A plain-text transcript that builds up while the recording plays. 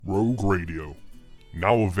Rogue Radio,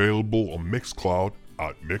 now available on Mixcloud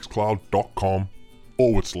at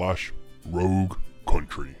mixcloud.com/Rogue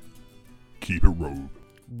Country. Keep it rogue.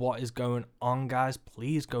 What is going on, guys?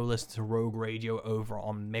 Please go listen to Rogue Radio over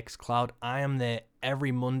on Mixcloud. I am there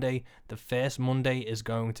every Monday. The first Monday is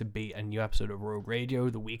going to be a new episode of Rogue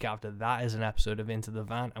Radio. The week after that is an episode of Into the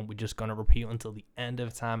Van, and we're just going to repeat until the end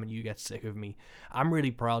of time and you get sick of me. I'm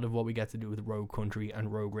really proud of what we get to do with Rogue Country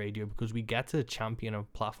and Rogue Radio because we get to champion a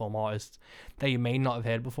platform artists that you may not have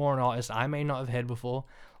heard before, an artist I may not have heard before.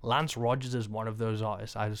 Lance Rogers is one of those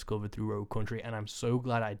artists I discovered through Rogue Country, and I'm so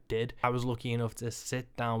glad I did. I was lucky enough to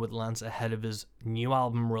sit down with Lance ahead of his new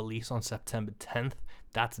album release on September 10th.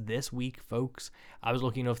 That's this week, folks. I was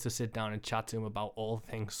lucky enough to sit down and chat to him about all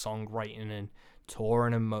things songwriting and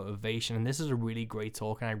touring and motivation, and this is a really great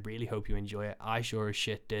talk, and I really hope you enjoy it. I sure as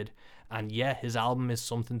shit did. And yeah, his album is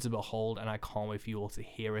something to behold, and I can't wait for you all to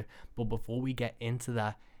hear it. But before we get into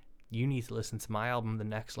that, you need to listen to my album, The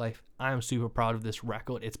Next Life. I am super proud of this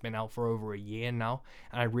record. It's been out for over a year now,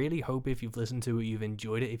 and I really hope if you've listened to it, you've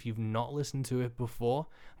enjoyed it. If you've not listened to it before,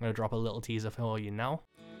 I'm going to drop a little teaser for you now.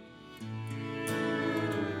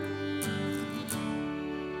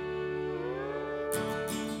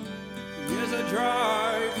 As I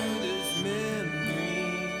drive through this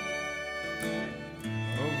memory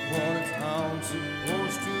of what a town's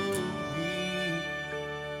supposed to be.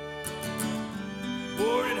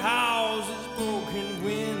 Boarded houses, broken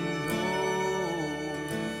windows,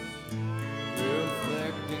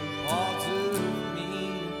 reflecting parts of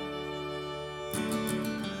me.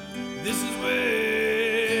 This is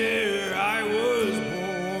where I was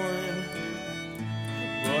born,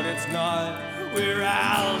 but it's not where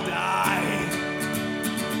I'll die.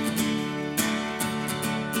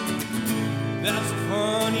 That's the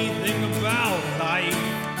funny thing about life,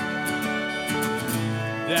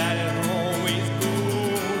 that it always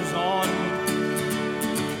goes on.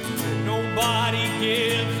 Nobody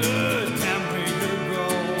gives a damn where you're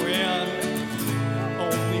going,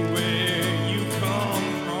 only where you come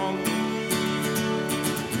from.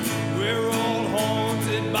 We're all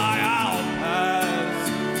haunted by our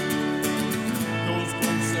past, those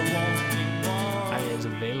ghosts that won't be gone. And it's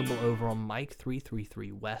available over on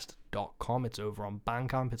Mike333west.com. It's over on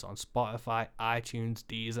Bandcamp. It's on Spotify, iTunes,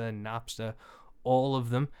 Deezer, Napster, all of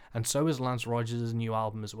them. And so is Lance Rogers' new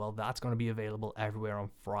album as well. That's going to be available everywhere on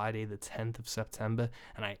Friday the 10th of September,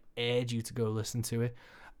 and I urge you to go listen to it.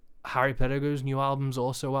 Harry Pedigo's new album's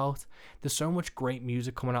also out. There's so much great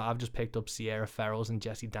music coming out. I've just picked up Sierra Ferrell's and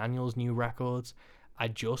Jesse Daniels' new records. I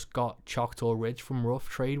just got Choctaw Ridge from Rough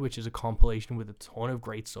Trade, which is a compilation with a ton of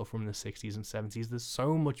great stuff from the 60s and 70s. There's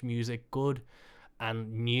so much music, good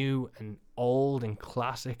and new and old and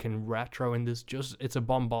classic and retro, and it's a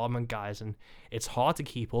bombardment, guys, and it's hard to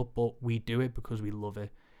keep up, but we do it because we love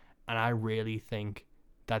it. And I really think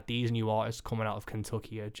that these new artists coming out of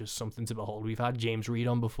Kentucky are just something to behold. We've had James Reed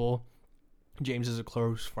on before. James is a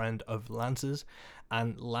close friend of Lance's,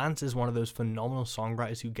 and Lance is one of those phenomenal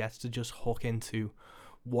songwriters who gets to just hook into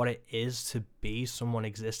what it is to be someone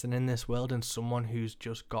existing in this world, and someone who's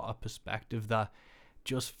just got a perspective that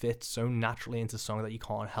just fits so naturally into song that you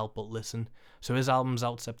can't help but listen. So his album's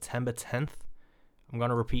out September 10th. I'm going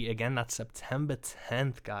to repeat again, that's September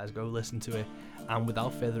 10th, guys. Go listen to it. And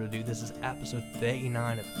without further ado, this is episode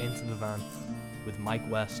 39 of Into the Van with Mike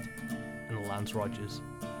West and Lance Rogers.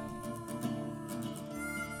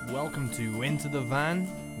 Welcome to Into the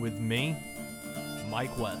Van with me,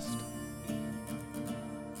 Mike West.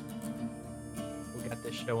 We'll get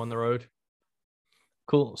this show on the road.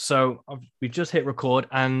 Cool. So we just hit record,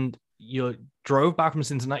 and you drove back from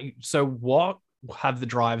Cincinnati. So what have the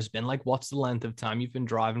drives been like? What's the length of time you've been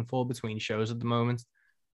driving for between shows at the moment?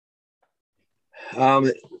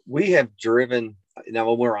 We have driven. Now,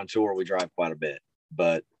 when we're on tour, we drive quite a bit,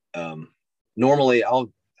 but normally I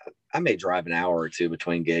may drive an hour or two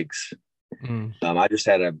between gigs. I just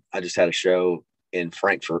had a show in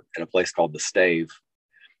Frankfurt at a place called The Stave,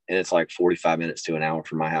 and it's like 45 minutes to an hour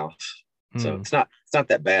from my house. So it's not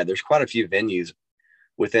that bad. There's quite a few venues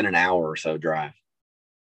within an hour or so drive.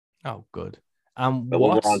 Oh, good. But when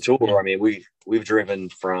we're on tour, I mean, we've driven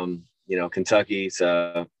from, Kentucky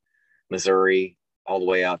to Missouri, all the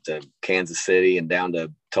way out to Kansas City and down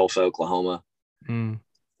to Tulsa, Oklahoma. So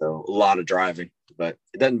a lot of driving, but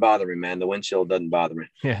it doesn't bother me, man. The windshield doesn't bother me.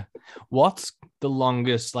 Yeah. What's the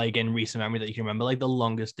longest, like in recent memory that you can remember, like the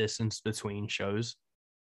longest distance between shows?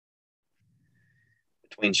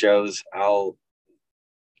 Between shows, I'll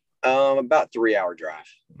about 3-hour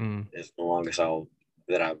drive is the longest I'll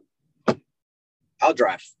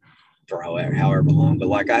drive for however long. But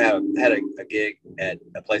like I had a gig at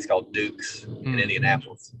a place called Duke's in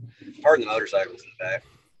Indianapolis, Pardon the motorcycles in the back.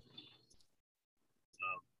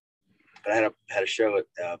 But I had a show at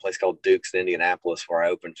a place called Duke's in Indianapolis where I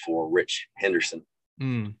opened for Rich Henderson.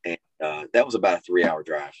 And that was about a 3-hour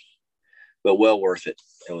drive, but well worth it.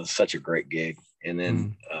 It was such a great gig. And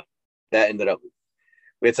then that ended up,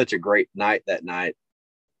 we had such a great night that night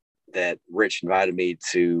that Rich invited me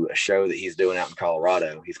to a show that he's doing out in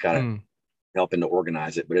Colorado. He's kind of helping to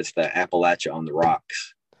organize it, but it's the Appalachia on the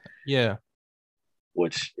Rocks. Yeah.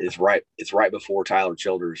 Which is it's right before Tyler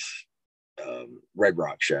Childers' Red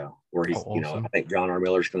Rock show, where he's, awesome. I think John R.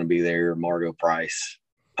 Miller's going to be there, Margo Price,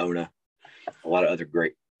 Ona, a lot of other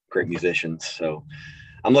great musicians. So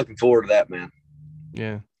I'm looking forward to that, man.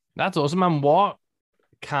 Yeah, that's awesome. And what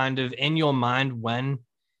kind of, in your mind, when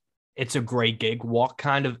it's a great gig, what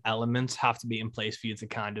kind of elements have to be in place for you to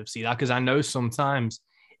kind of see that? Because I know sometimes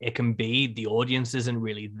it can be the audience isn't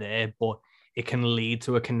really there, but it can lead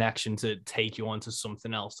to a connection to take you on to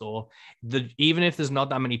something else. Or even if there's not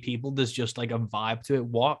that many people, there's just like a vibe to it.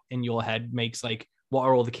 What in your head makes what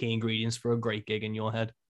are all the key ingredients for a great gig in your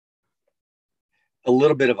head? A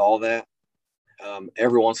little bit of all that.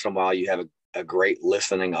 Every once in a while you have a great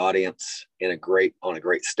listening audience on a great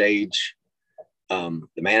stage. The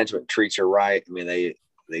management treats you right. I mean,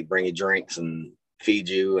 they bring you drinks and feed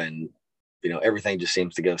you, and everything just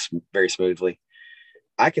seems to go very smoothly.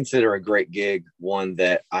 I consider a great gig one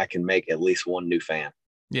that I can make at least one new fan.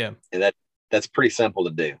 Yeah. And that's pretty simple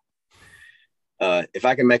to do. If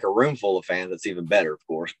I can make a room full of fans, that's even better, of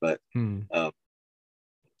course. But for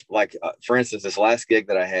instance, this last gig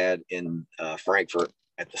that I had in Frankfurt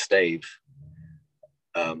at the Stave,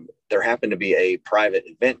 there happened to be a private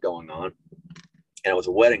event going on, and it was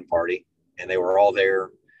a wedding party, and they were all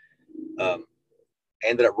there.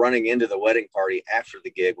 Ended up running into the wedding party after the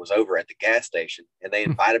gig was over at the gas station, and they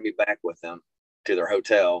invited me back with them to their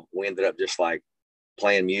hotel. We ended up just like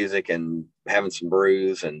playing music and having some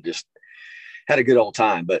brews and just had a good old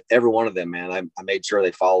time. But every one of them, man, I made sure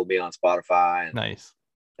they followed me on Spotify. And nice.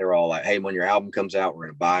 They were all like, hey, when your album comes out, we're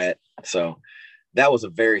going to buy it. So that was a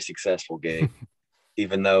very successful gig,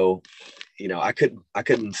 even though, I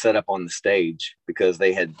couldn't set up on the stage because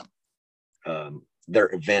they had,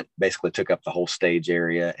 their event basically took up the whole stage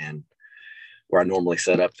area and where I normally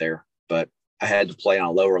set up there, but I had to play on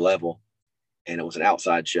a lower level, and it was an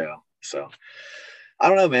outside show. So I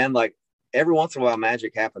don't know, man, like every once in a while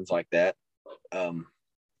magic happens like that.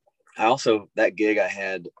 That gig, I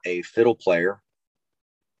had a fiddle player,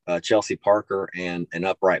 Chelsea Parker, and an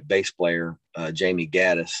upright bass player, Jamie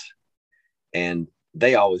Gaddis. And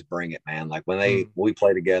they always bring it, man. Like when we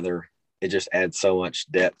play together, it just adds so much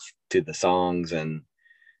depth to the songs and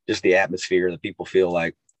just the atmosphere that people feel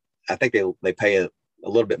like. I think they pay a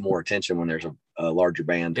little bit more attention when there's a larger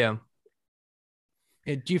band. Yeah.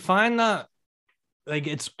 Do you find that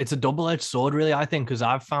it's a double-edged sword, really? I think, because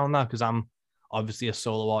I've found that, because I'm obviously a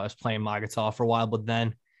solo artist playing my guitar for a while, but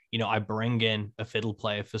then I bring in a fiddle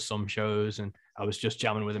player for some shows, and I was just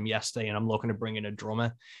jamming with him yesterday, and I'm looking to bring in a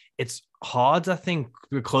drummer. It's hard, I think,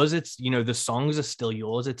 because it's, the songs are still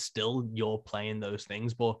yours. It's still you're playing those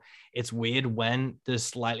things, but it's weird when there's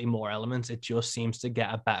slightly more elements. It just seems to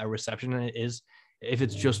get a better reception than it is if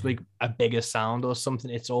it's just like a bigger sound or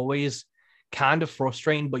something. It's always kind of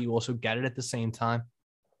frustrating, but you also get it at the same time.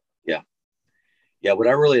 Yeah. Yeah. What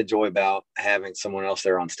I really enjoy about having someone else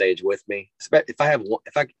there on stage with me, if I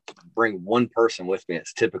bring one person with me,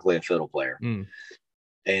 it's typically a fiddle player.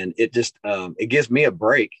 And it just, it gives me a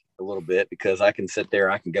break a little bit, because I can sit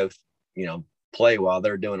there, I can go, play while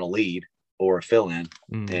they're doing a lead or a fill in.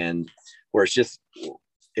 And where if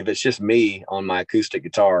it's just me on my acoustic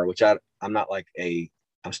guitar, which I'm not like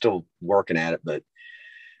I'm still working at it, but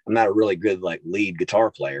I'm not a really good like lead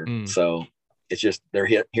guitar player. So it's just, they're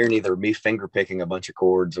hearing either me finger picking a bunch of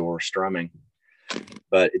chords or strumming,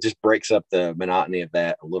 but it just breaks up the monotony of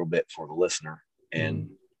that a little bit for the listener.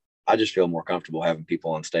 And I just feel more comfortable having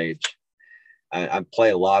people on stage. I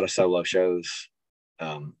play a lot of solo shows,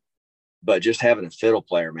 but just having a fiddle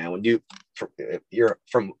player, man, when you're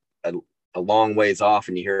from a long ways off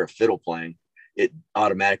and you hear a fiddle playing, it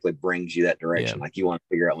automatically brings you that direction. Like you want to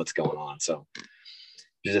figure out what's going on. So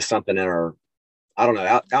there's just something in I don't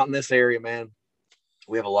know, out in this area, man,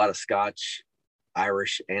 we have a lot of Scotch,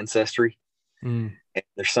 Irish ancestry. And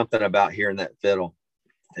there's something about hearing that fiddle.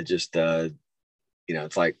 It just,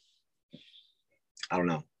 it's like, I don't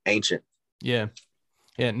know, ancient. Yeah.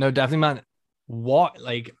 Yeah, no, definitely, man.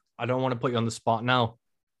 I don't want to put you on the spot now.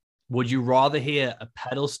 Would you rather hear a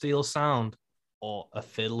pedal steel sound or a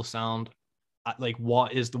fiddle sound?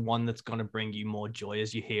 What is the one that's going to bring you more joy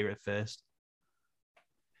as you hear it first?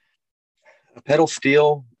 A pedal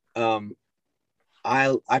steel,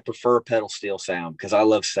 I prefer pedal steel sound because I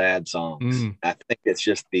love sad songs. I think it's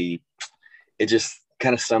just it just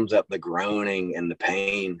kind of sums up the groaning and the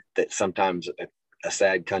pain that sometimes a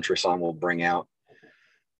sad country song will bring out.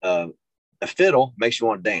 A fiddle makes you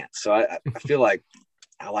want to dance. So I feel like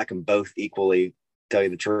I like them both equally, tell you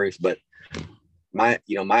the truth. But my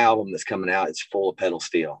album that's coming out, it's full of pedal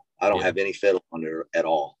steel. I don't have any fiddle on there at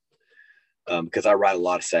all. Because I write a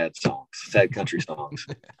lot of sad country songs.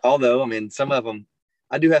 Although, I mean, some of them,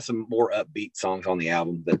 I do have some more upbeat songs on the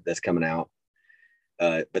album that's coming out.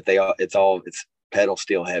 But it's pedal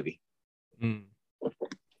steel heavy.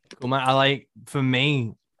 Well, for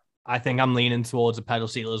me, I think I'm leaning towards a pedal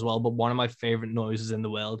steel as well. But one of my favorite noises in the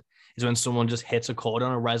world is when someone just hits a chord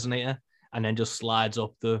on a resonator and then just slides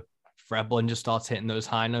up the fretboard and just starts hitting those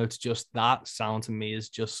high notes. Just that sound to me is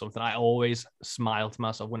just something I always smile to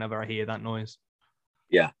myself whenever I hear that noise.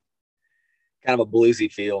 Yeah. Kind of a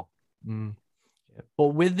bluesy feel. But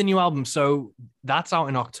with the new album, so that's out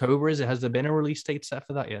in October, is it? Has there been a release date set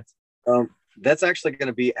for that yet? That's actually going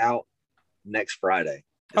to be out next Friday.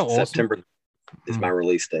 Awesome. September is my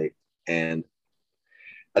release date. And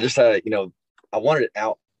I just had, I wanted it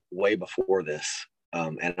out way before this.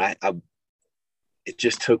 And it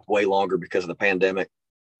just took way longer because of the pandemic,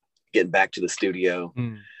 getting back to the studio,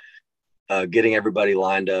 getting everybody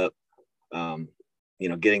lined up,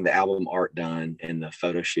 getting the album art done and the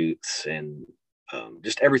photo shoots and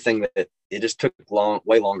just everything that it just took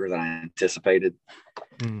way longer than I anticipated.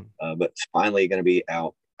 But it's finally going to be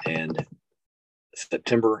out, and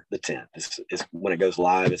September the 10th is when it goes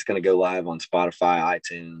live. It's going to go live on Spotify,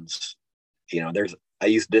 iTunes. I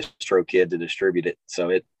use DistroKid to distribute it.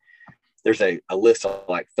 So there's a list of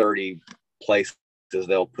like 30 places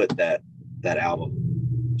they'll put that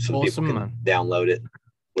album so awesome, people can download it,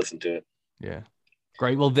 listen to it. Yeah.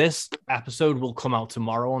 Great. Well, this episode will come out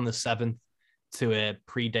tomorrow on the 7th to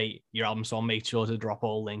predate your album. So I'll make sure to drop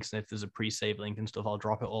all links. And if there's a pre-save link and stuff, I'll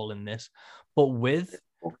drop it all in this. But with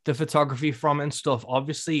the photography from it and stuff,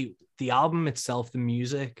 obviously the album itself, the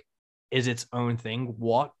music is its own thing.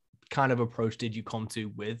 What kind of approach did you come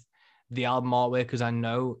to with the album artwork? Because I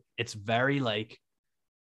know it's very like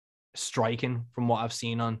striking from what I've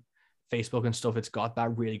seen on Facebook and stuff. It's got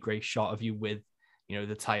that really great shot of you with,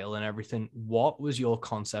 the title and everything. What was your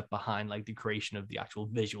concept behind like the creation of the actual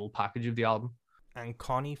visual package of the album? And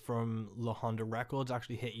Connie from La Honda Records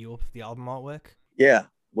actually hit you up for the album artwork? Yeah,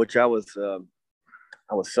 which I was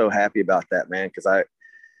so happy about that, man, because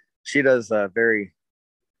she does very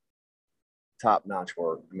top-notch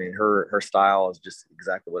work. I mean, her style is just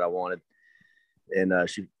exactly what I wanted. And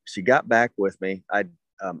she got back with me. I'd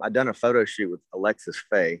done a photo shoot with Alexis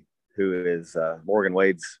Faye, who is Morgan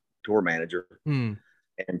Wade's tour manager. And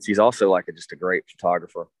she's also like just a great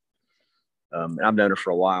photographer. And I've known her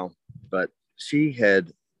for a while, but she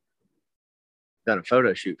had done a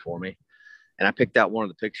photo shoot for me. And I picked out one of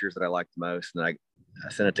the pictures that I liked the most. And I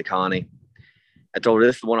sent it to Connie. I told her,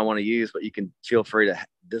 this is the one I want to use, but you can feel free to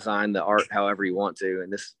design the art however you want to.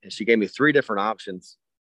 And she gave me 3 different options.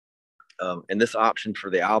 And this option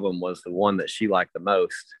for the album was the one that she liked the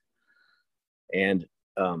most. And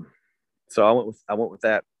so I went with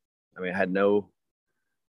that. I mean, I had no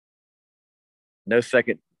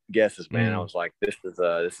second guesses, man. I was like, this is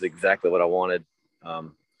exactly what I wanted.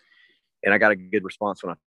 And I got a good response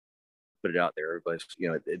when I put it out there. Everybody's,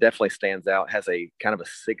 it definitely stands out. It has a kind of a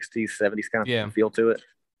 60s, 70s kind of feel to it.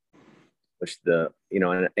 Which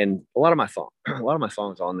and a lot of my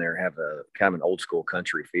songs on there have a kind of an old school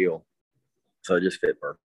country feel. So it just fit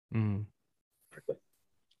perfectly.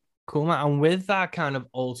 Cool, man. And with that kind of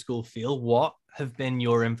old school feel, what have been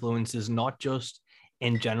your influences, not just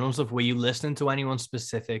in general stuff? Were you listening to anyone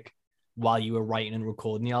specific while you were writing and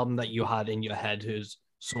recording the album that you had in your head who's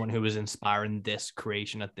someone who was inspiring this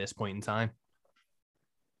creation at this point in time?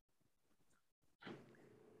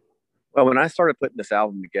 Well, when I started putting this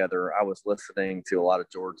album together, I was listening to a lot of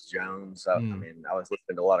George Jones. I was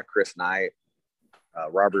listening to a lot of Chris Knight,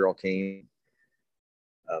 Robert Earl Keen,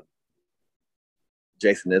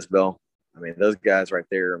 Jason Isbell. I mean, those guys right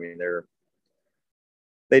there, I mean,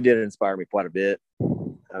 they did inspire me quite a bit.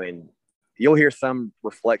 I mean, you'll hear some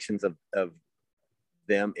reflections of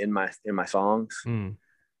them in my songs,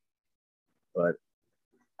 but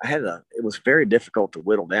it was very difficult to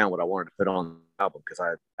whittle down what I wanted to put on the album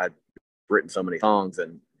because I'd written so many songs,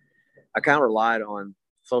 and I kind of relied on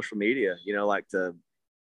social media, if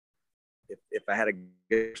I had a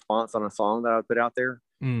good response on a song that I would put out there,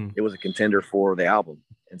 it was a contender for the album.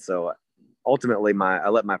 And so ultimately I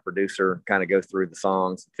let my producer kind of go through the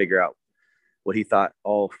songs and figure out what he thought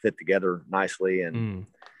all fit together nicely. And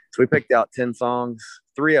so we picked out 10 songs.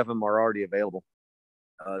 3 of them are already available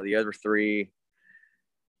The other three,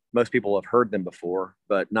 most people have heard them before,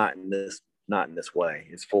 but not in this way.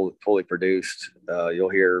 It's fully produced. You'll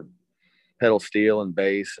hear pedal steel and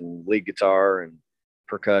bass and lead guitar and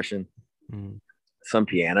percussion, some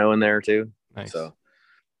piano in there too. Nice. So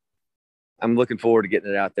I'm looking forward to getting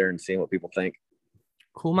it out there and seeing what people think.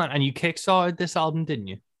 Cool, man. And you kickstarted this album, didn't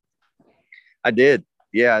you? I did.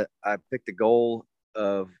 Yeah, I picked a goal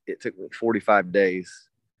of, it took me 45 days,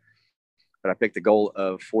 but I picked a goal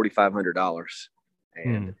of $4,500,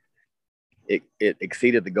 and it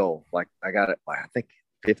exceeded the goal. Like I got it, I think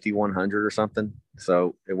 5,100 or something.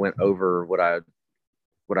 So it went over what I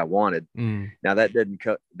wanted. Now that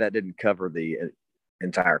didn't cover the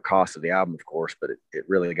entire cost of the album, of course, but it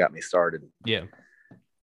really got me started. Yeah.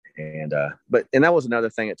 And that was another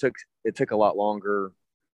thing. It took a lot longer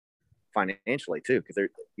financially too, because there's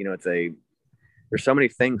so many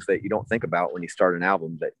things that you don't think about when you start an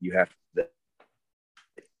album that you have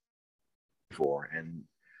for. And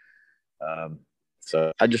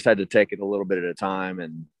so I just had to take it a little bit at a time.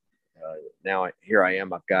 And now here I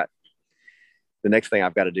am. The next thing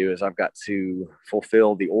I've got to do is I've got to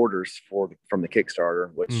fulfill the orders from the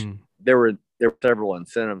Kickstarter, which there were several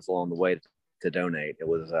incentives along the way to donate. It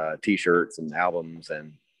was t-shirts and albums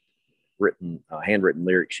and handwritten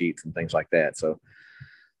lyric sheets and things like that. So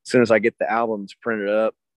as soon as I get the albums printed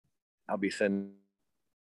up, I'll be sending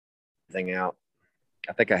thing out.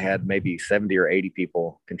 I think I had maybe 70 or 80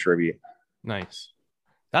 people contribute. Nice.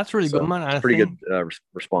 That's really good, man. Pretty good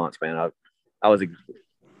response, man. I was.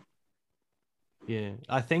 Yeah,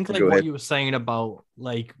 I think like what you were saying about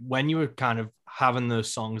like when you were kind of having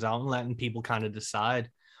those songs out and letting people kind of decide.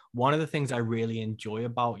 One of the things I really enjoy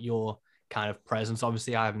about your kind of presence,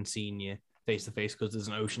 obviously I haven't seen you face to face because there's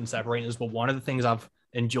an ocean separating us, but one of the things I've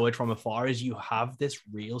enjoyed from afar is you have this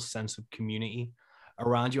real sense of community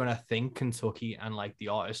around you. And I think Kentucky and like the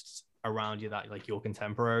artists around you that like your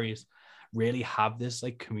contemporaries really have this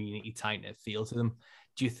like community tight knit feel to them.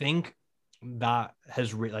 Do you think that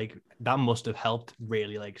has that must have helped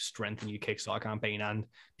really like strengthen your Kickstarter campaign and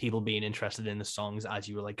people being interested in the songs as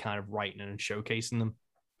you were like kind of writing and showcasing them?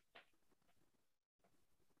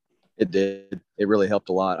 It did. It really helped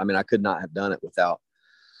a lot. I mean, I could not have done it without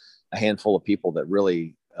a handful of people that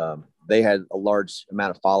really, they had a large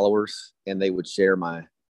amount of followers and they would share my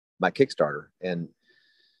Kickstarter. And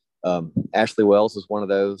Ashley Wells was one of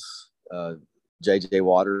those, JJ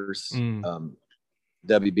Waters,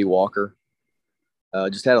 WB Walker,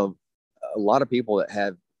 just had a lot of people that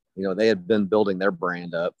had, they had been building their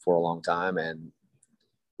brand up for a long time and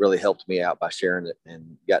really helped me out by sharing it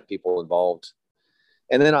and got people involved.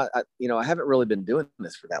 And then I haven't really been doing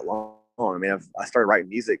this for that long. I mean, I started writing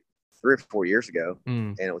music 3 or 4 years ago,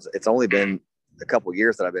 and it's only been a couple of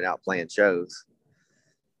years that I've been out playing shows.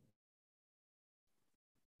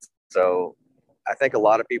 So I think a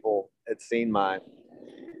lot of people had seen these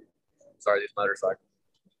motorcycles.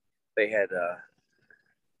 They had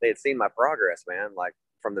seen my progress, man, like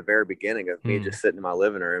from the very beginning of me just sitting in my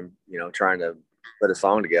living room, trying to put a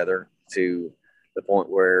song together to the point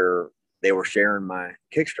where they were sharing my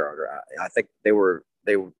Kickstarter. I think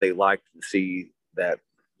they liked to see that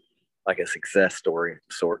like a success story of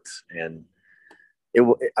sorts. And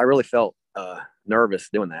I really felt nervous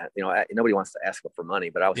doing that. Nobody wants to ask for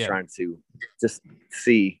money, but I was trying to just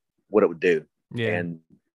see what it would do. Yeah. And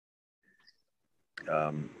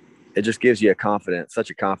it just gives you such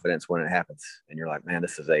a confidence when it happens. And you're like, man,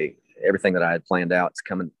 this is everything that I had planned out. It's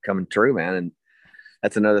coming true, man. And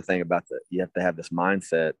that's another thing about you have to have this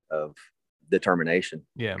mindset of determination.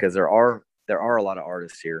 Yeah. Because there are a lot of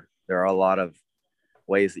artists here. There are a lot of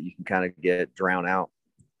ways that you can kind of get drowned out.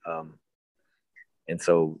 And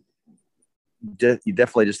so you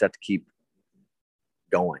definitely just have to keep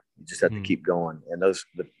going. You just have to keep going. And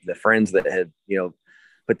the friends that had,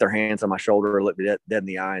 put their hands on my shoulder, looked me dead in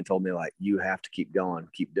the eye and told me like, you have to keep going,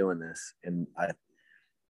 keep doing this. And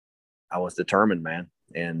I was determined, man.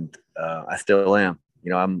 And I still am.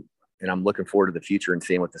 I'm looking forward to the future and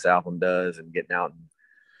seeing what this album does and getting out and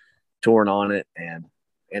touring on it and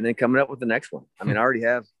then coming up with the next one. I mean, I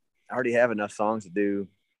already have enough songs to do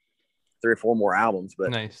 3 or 4 more albums,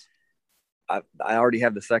 but nice. I already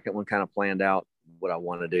have the second one kind of planned out what I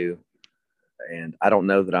want to do. And I don't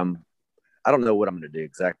know what I'm going to do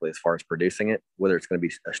exactly as far as producing it, whether it's going to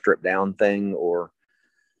be a stripped down thing or,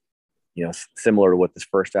 similar to what this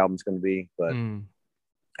first album is going to be, but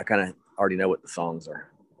I kind of already know what the songs are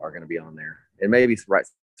going to be on there, and maybe write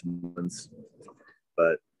some ones,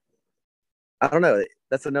 but I don't know.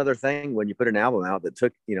 That's another thing when you put an album out that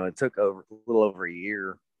took, it took a little over a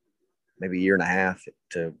year, maybe a year and a half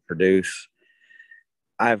to produce.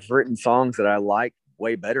 I've written songs that I like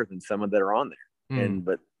way better than some of that are on there. And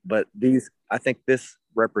but these, I think this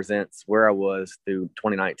represents where I was through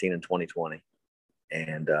 2019 and 2020,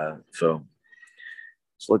 and so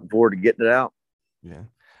just looking forward to getting it out. Yeah,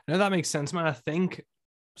 no, that makes sense, man. I think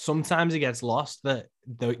sometimes it gets lost that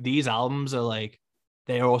these albums are like,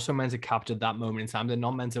 they are also meant to capture that moment in time. They're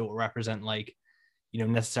not meant to represent like,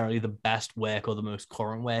 necessarily the best work or the most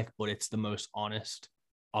current work, but it's the most honest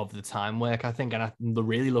of the time work, I think. And I'm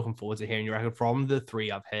really looking forward to hearing your record. From the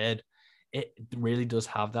three I've heard, it really does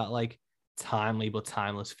have that like timely but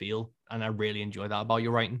timeless feel, and I really enjoy that about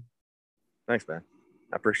your writing. Thanks, man.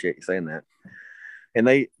 I appreciate you saying that. And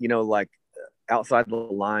they, like Outside the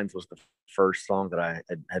Lines was the first song that I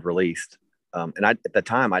had released. And at the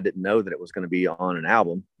time, I didn't know that it was going to be on an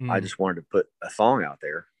album. I just wanted to put a song out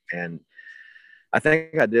there. And I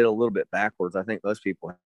think I did a little bit backwards. I think most people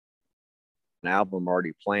have an album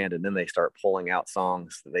already planned, and then they start pulling out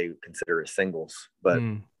songs that they consider as singles. But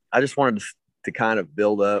I just wanted to kind of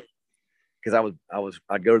build up, because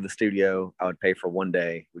I'd go to the studio, I would pay for one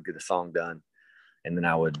day, we'd get a song done, and then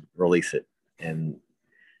I would release it. And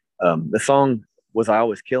the song was I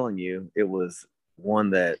Always Killing You. It was one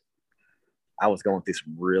that I was going through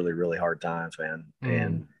some really, really hard times, man.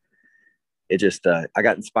 And it just, I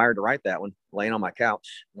got inspired to write that one laying on my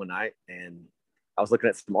couch one night. And I was looking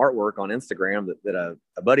at some artwork on Instagram that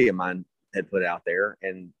a buddy of mine had put out there.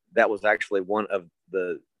 And that was actually one of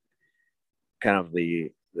the kind of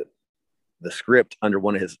the script under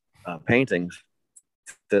one of his paintings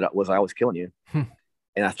that was I Was Killing You.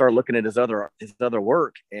 And I started looking at his other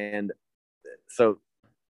work. And so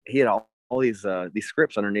he had all these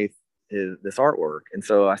scripts underneath this artwork. And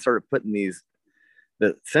so I started putting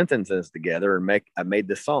the sentences together, and I made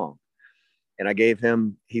this song. And I gave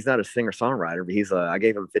him, he's not a singer songwriter, but I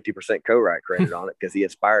gave him 50% co-write credit on it because he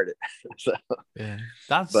inspired it. So, yeah,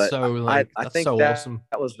 that's but so like, I that's think so awesome.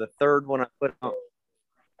 That was the third one I put on.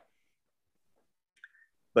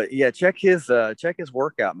 But yeah, check his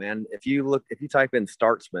work out, man. If you type in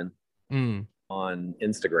Startsman on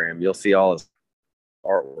Instagram, you'll see all his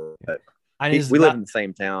artwork. But we live in the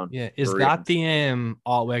same town. Yeah, is that the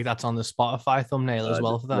artwork that's on the Spotify thumbnail as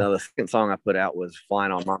well for that? No, the second song I put out was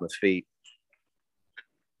Flying on Mama's Feet.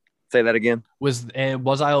 Say that again. Was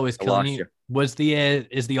I Always Killing You? Was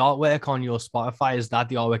is the artwork on your Spotify? Is that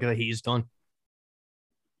the artwork that he's done?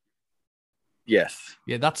 Yes.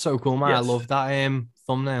 Yeah, that's so cool, man. Yes. I love that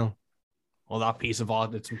thumbnail, or that piece of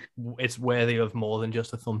art. It's worthy of more than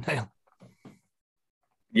just a thumbnail.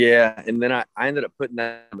 Yeah, and then I ended up putting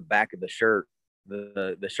that on the back of the shirt.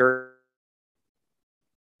 The shirt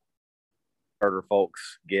starter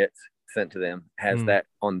folks get sent to them has that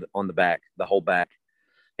on the back, the whole back,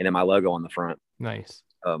 and then my logo on the front. Nice.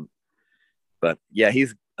 But yeah,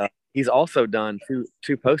 he's also done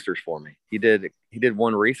two posters for me. He did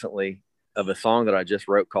one recently of a song that I just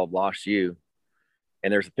wrote called Lost You,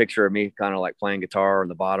 and there's a picture of me kind of like playing guitar on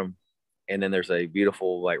the bottom, and then there's a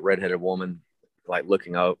beautiful like redheaded woman like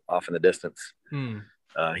looking off in the distance.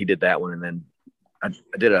 He did that one, and then I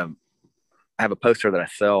have a poster that I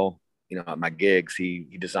sell, at my gigs.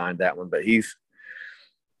 He designed that one, but he's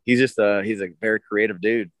just he's a very creative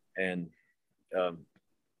dude, and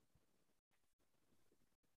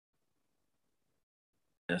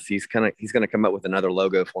yes, he's going to come up with another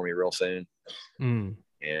logo for me real soon.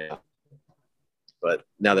 Yeah. But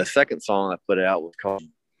now the second song I put out was called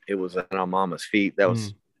It Was on Mama's Feet. That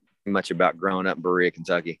was much about growing up in Berea,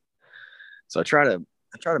 Kentucky. So I try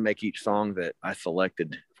to make each song that I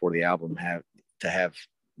selected for the album have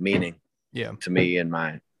meaning to me and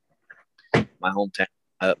my hometown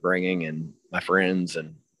upbringing and my friends.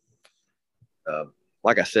 And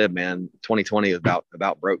like I said, man, 2020 is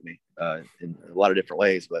about broke me in a lot of different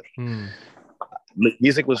ways, but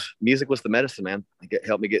music was the medicine, man. It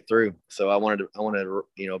helped me get through. So I wanted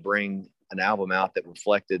to bring an album out that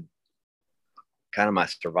reflected kind of my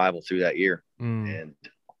survival through that year. And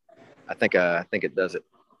I think it does it.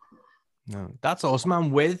 No, that's awesome,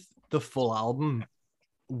 man. With the full album,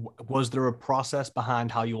 was there a process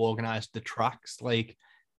behind how you organized the tracks, like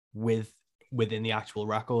within the actual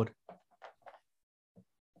record?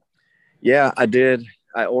 Yeah, I did.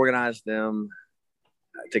 I organized them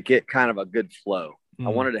to get kind of a good flow. I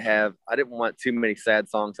didn't want too many sad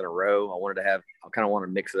songs in a row. I kind of want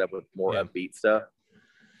to mix it up with more upbeat stuff.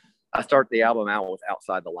 I start the album out with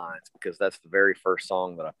Outside the Lines because that's the very first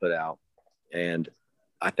song that I put out. And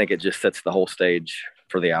I think it just sets the whole stage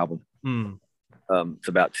for the album. It's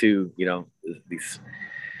about two,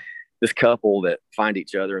 this couple that find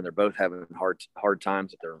each other, and they're both having hard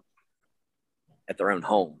times at their own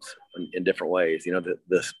homes in different ways.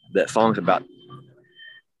 The song's about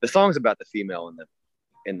the female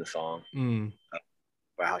in the song. Mm.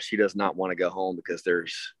 How she does not want to go home because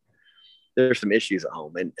there's some issues at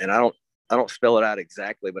home, and I don't spell it out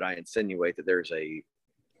exactly, but I insinuate that there's a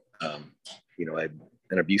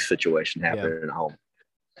an abuse situation happening in a home.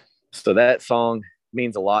 So that song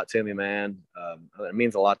means a lot to me, man. It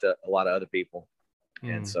means a lot to a lot of other people,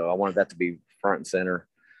 and so I wanted that to be front and center.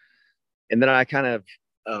 And then I kind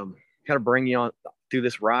of bring you on through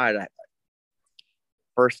this ride.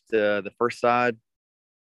 The first side.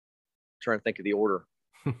 Trying to think of the order.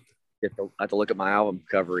 I have to look at my album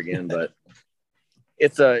cover again, but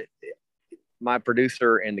it's my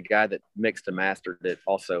producer and the guy that mixed and mastered it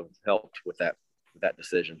also helped with that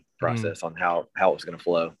decision process on how it was going to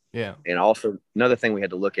flow. Yeah. And also another thing we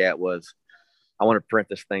had to look at was I want to print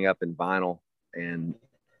this thing up in vinyl, and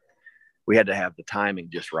we had to have the timing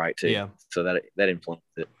just right too. Yeah. So that influenced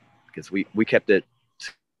it, because we kept it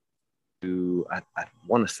to I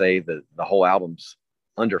want to say that the whole album's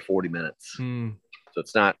under 40 minutes. So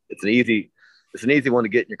it's an easy one to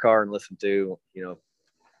get in your car and listen to, and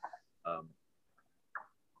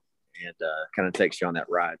kind of takes you on that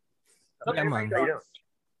ride. Yeah, man. How you doing?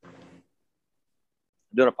 I'm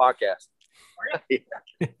doing a podcast. Yeah.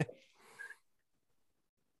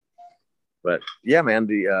 But yeah, man,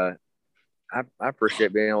 I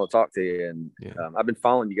appreciate being able to talk to you, and I've been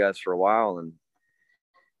following you guys for a while, and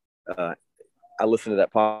I listened to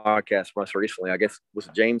that podcast most recently. I guess was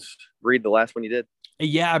it James Reed the last one you did?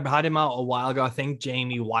 Yeah, I had him out a while ago. I think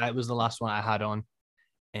Jamie Wyatt was the last one I had on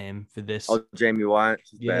for this. Oh, Jamie Wyatt.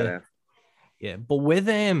 Badass. Yeah. But with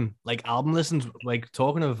like album listens, like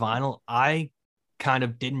talking of vinyl, I kind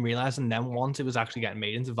of didn't realize, and then once it was actually getting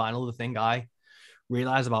made into vinyl, the thing I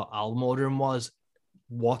realized about album ordering was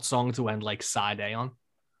what song to end like side A on.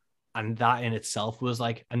 And that in itself was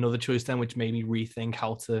like another choice then, which made me rethink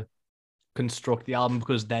how to construct the album,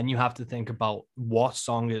 because then you have to think about what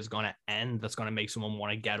song is going to end that's going to make someone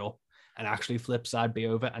want to get up and actually flip side B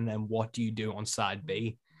over, and then what do you do on side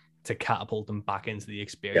B to catapult them back into the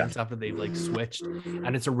experience after they've like switched.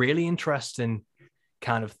 And it's a really interesting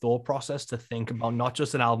kind of thought process to think about, not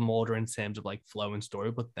just an album order in terms of like flow and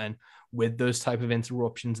story, but then with those type of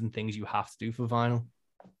interruptions and things you have to do for vinyl.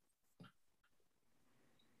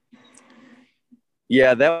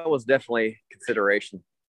 Yeah, that was definitely consideration.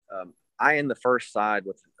 I end the first side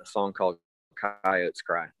with a song called Coyotes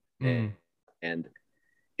Cry. And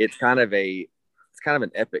it's kind of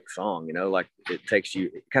an epic song, like it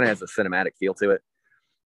kind of has a cinematic feel to it.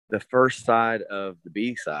 The first side of the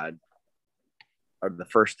B side, or the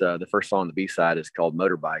first song on the B side, is called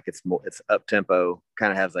Motorbike. It's up tempo,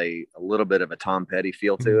 kind of has a little bit of a Tom Petty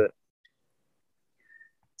feel to it.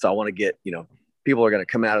 So I want to get, people are going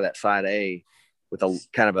to come out of that side A with a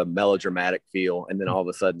kind of a melodramatic feel, and then all of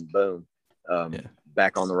a sudden, boom,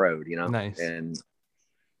 back on the road, Nice. And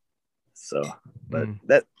so, but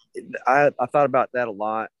I thought about that a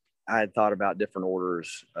lot. I had thought about different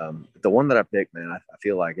orders. The one that I picked, man, I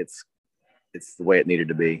feel like it's the way it needed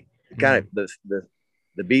to be. Kind of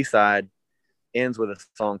the B side ends with a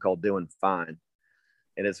song called Doing Fine,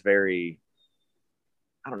 and it's very,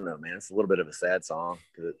 I don't know, man, it's a little bit of a sad song,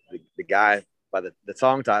 because the guy, by the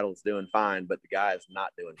song title, is doing fine, but the guy is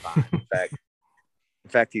not doing fine. In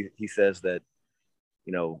fact, he says that,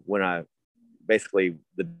 when basically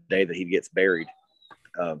the day that he gets buried,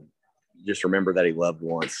 just remember that he loved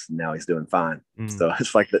once, and now he's doing fine. So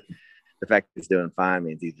it's like the fact that he's doing fine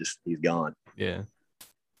means he's gone. Yeah.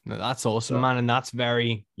 No, that's awesome, man. And that's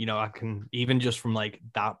very, I can, even just from like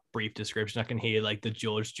that brief description, I can hear like the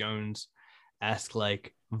George Jones-esque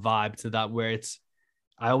like vibe to that, where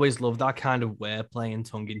I always love that kind of wordplay and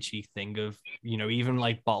tongue-in-cheek thing of, even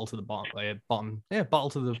like Bottle to the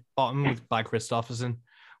Bottom by Christopherson,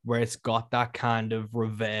 where it's got that kind of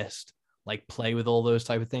reversed like play with all those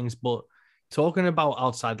type of things. But talking about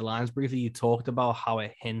Outside the Lines briefly, you talked about how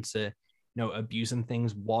it hints at, abuse and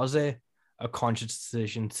things. Was it a conscious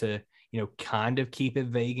decision to, kind of keep it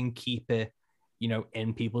vague and keep it,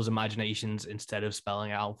 in people's imaginations instead of spelling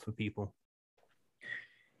it out for people?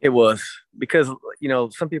 It was, because,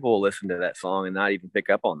 some people will listen to that song and not even pick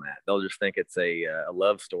up on that. They'll just think it's a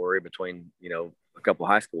love story between, a couple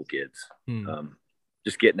of high school kids,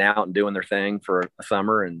 just getting out and doing their thing for a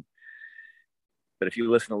summer. But if you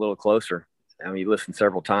listen a little closer, you listen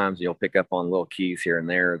several times, you'll pick up on little keys here and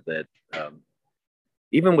there that,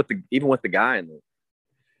 even with the guy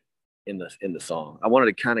in the song, I wanted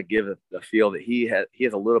to kind of give a feel that he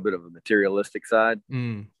has a little bit of a materialistic side,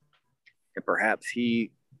 and perhaps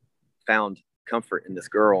he found comfort in this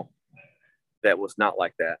girl that was not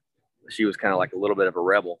like that. She was kind of like a little bit of a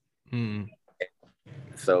rebel.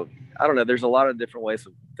 So I don't know. There's a lot of different ways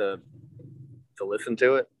to listen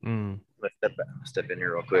to it. Mm. I'm gonna step in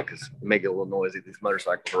here real quick because it may get a little noisy. These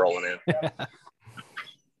motorcycles rolling in.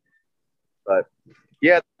 But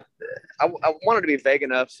yeah, I wanted to be vague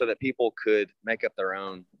enough so that people could make up their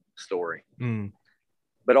own story. Mm.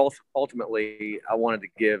 But also ultimately, I wanted to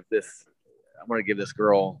give this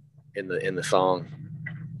girl in the song.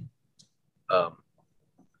 I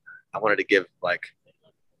wanted to give like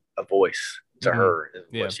a voice to her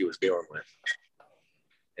and what she was dealing with.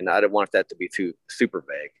 And I didn't want that to be too super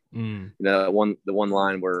vague. Mm. You know, the one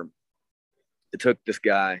line where it took this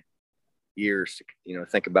guy years to, you know,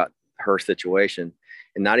 think about her situation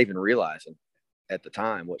and not even realizing at the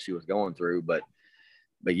time what she was going through, but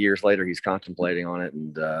years later he's contemplating on it,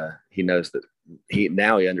 and he knows that he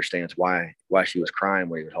understands why she was crying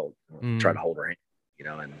when he would try to hold her hand, you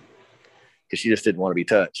know, and because she just didn't want to be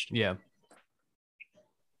touched. Yeah.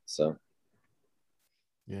 So.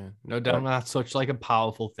 Yeah, no doubt. That's such like a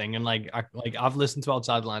powerful thing, and like I've listened to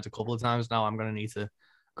Outside the Lines a couple of times now. I'm gonna need to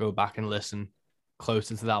go back and listen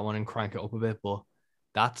closer to that one and crank it up a bit. But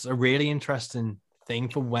that's a really interesting thing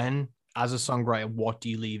for when, as a songwriter, what do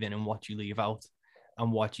you leave in and what do you leave out,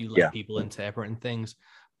 and what you let people interpret and things.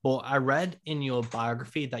 But I read in your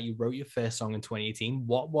biography that you wrote your first song in 2018.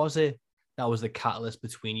 What was it that was the catalyst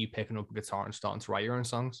between you picking up a guitar and starting to write your own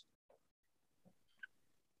songs?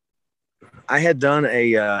 I had done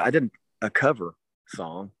I did a cover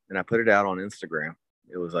song and I put it out on Instagram.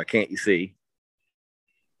 It was Can't You See?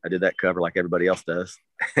 I did that cover like everybody else does.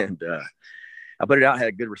 And I put it out, had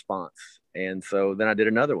a good response. And so then I did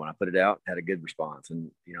another one. I put it out, had a good response.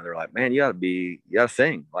 And, you know, they're like, man, you gotta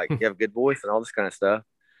sing. Like, you have a good voice and all this kind of stuff.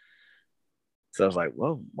 So I was like,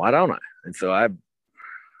 well, why don't I? And so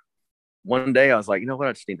one day I was like, you know what?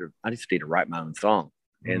 I just need to write my own song.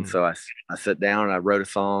 And so I sat down and I wrote a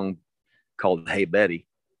song called Hey Betty,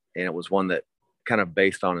 and it was one that kind of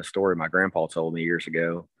based on a story my grandpa told me years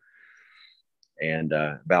ago, and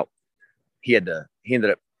about he ended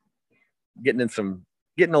up getting in a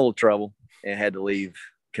little trouble and had to leave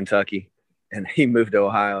Kentucky, and he moved to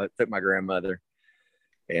Ohio. It took my grandmother,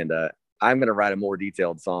 and I'm going to write a more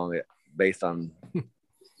detailed song based on a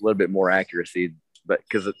little bit more accuracy, but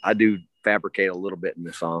because I do fabricate a little bit in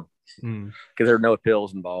the song, because there were no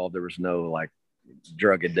pills involved, there was no like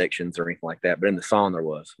drug addictions or anything like that, but in the song there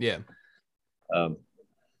was. But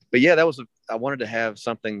yeah, I wanted to have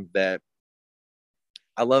something that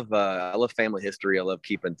I love family history. I love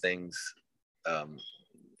keeping things.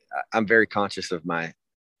 I'm very conscious of my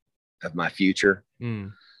future,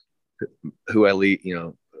 who I lead, you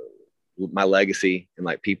know, my legacy, and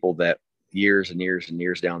like people that years and years and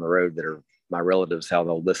years down the road that are my relatives, how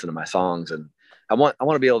they'll listen to my songs. And I want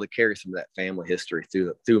to be able to carry some of that family history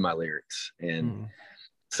through my lyrics. And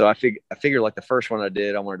so I figured like the first one I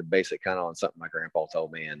did, I wanted to base it kind of on something my grandpa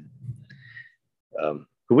told me. And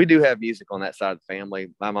we do have music on that side of the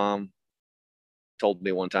family. My mom told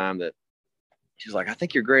me one time that she's like, I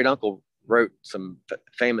think your great uncle wrote some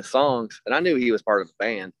famous songs. And I knew he was part of the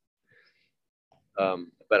band.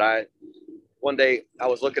 But one day I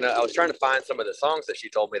was trying to find some of the songs that she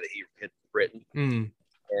told me that he had written.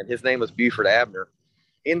 And his name was Buford Abner.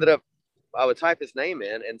 He ended up, I would type his name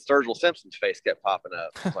in and Sturgill Simpson's face kept popping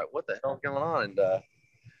up. I was like, what the hell is going on? And,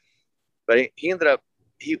 but he ended up,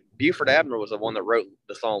 Buford Abner was the one that wrote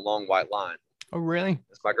the song Long White Line. Oh, really?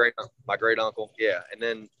 It's my great uncle. Yeah. And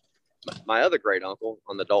then my other great uncle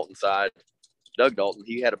on the Dalton side, Doug Dalton,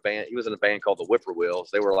 he had a band. He was in a band called the Whippoorwills.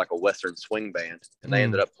 They were like a Western swing band, and they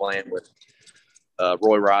ended up playing with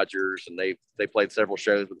Roy Rogers, and they played several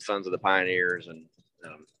shows with the Sons of the Pioneers, and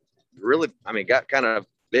really, I mean, got kind of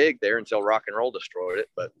big there until rock and roll destroyed it.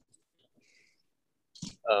 But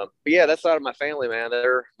yeah, that side of my family, man,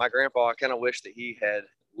 my grandpa, I kind of wish that he had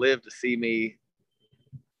lived to see me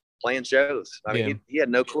playing shows. I mean, he had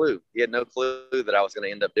no clue. He had no clue that I was going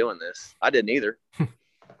to end up doing this. I didn't either.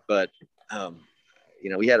 But you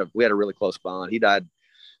know, we had a really close bond. He died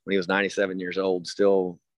when he was 97 years old,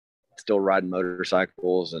 still riding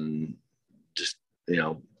motorcycles, and just, you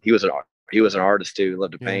know, he was an artist too.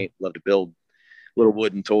 Loved to paint, loved to build little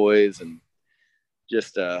wooden toys, and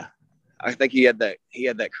just I think he had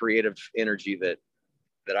that creative energy that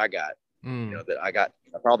I got. You know, that I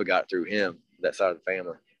probably got through him, that side of the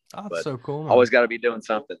family. Oh, that's so cool, man. Always got to be doing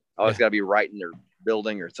something. Always got to be writing or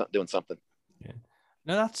building or doing something. Yeah.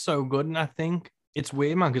 No, that's so good. And I think it's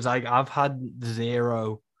weird, man, because I've had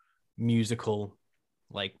zero musical,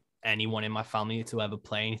 like, anyone in my family to ever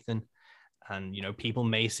play anything. And, you know, people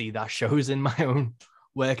may see that shows in my own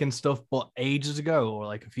work and stuff. But ages ago, or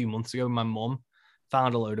like a few months ago, my mum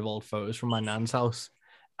found a load of old photos from my nan's house.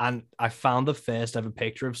 And I found the first ever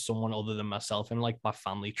picture of someone other than myself in like my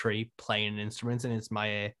family tree playing an instrument, and it's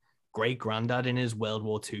my great granddad in his World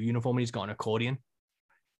War II uniform. He's got an accordion,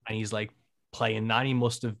 and he's like playing that. He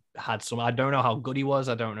must have had some. I don't know how good he was.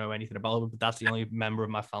 I don't know anything about it, but that's the only member of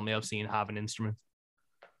my family I've seen have an instrument.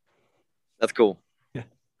 That's cool. Yeah.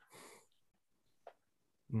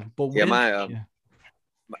 But yeah,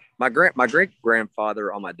 my great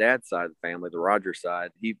grandfather on my dad's side of the family, the Rogers side,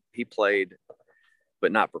 he played,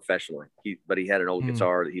 but not professionally. But he had an old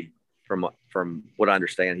guitar that he, from what I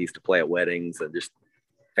understand, he used to play at weddings and just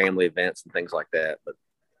family events and things like that.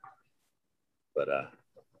 But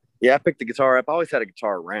yeah, I picked the guitar up. I always had a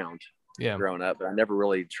guitar around growing up, but I never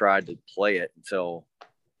really tried to play it until,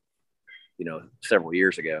 several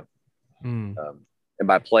years ago. And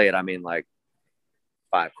by play it, I mean like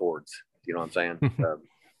 5 chords. You know what I'm saying?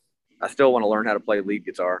 I still want to learn how to play lead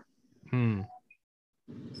guitar. Yeah.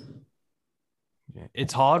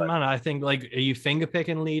 It's hard, man. I think, like, are you finger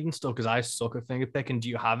picking lead and stuff? Because I suck at finger picking. Do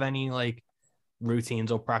you have any like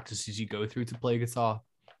routines or practices you go through to play guitar?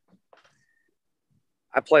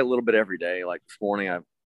 I play a little bit every day. Like this morning, I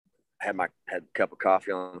had a cup of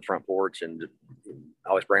coffee on the front porch, and I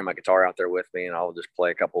always bring my guitar out there with me, and I'll just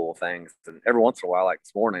play a couple of things. And every once in a while, like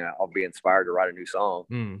this morning, I'll be inspired to write a new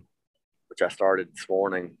song, which I started this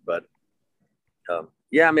morning. But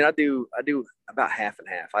yeah, I mean, I do about half and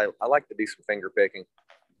half. I like to do some finger picking,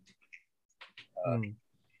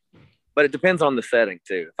 but it depends on the setting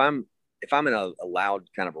too. If I'm in a loud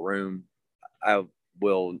kind of a room, I'll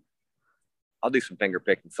do some finger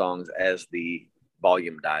picking songs as the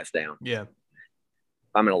volume dies down. Yeah. If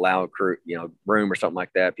I'm in a loud room or something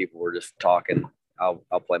like that, people were just talking, I'll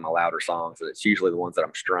play my louder songs, and it's usually the ones that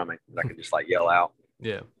I'm strumming that I can just like yell out.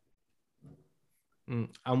 Yeah.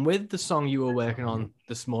 And with the song you were working on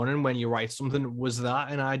this morning, when you write something, was that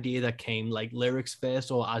an idea that came like lyrics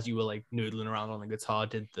first, or as you were like noodling around on the guitar,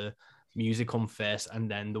 did the music come first and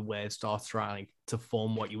then the words start trying to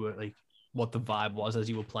form what you were like, what the vibe was as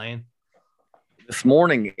you were playing? This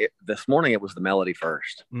morning it was the melody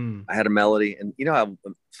first. I had a melody, and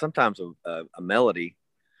sometimes a melody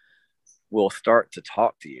will start to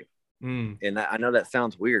talk to you. And I know that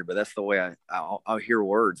sounds weird, but that's the way I'll hear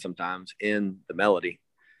words sometimes in the melody.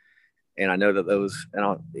 And I know that those,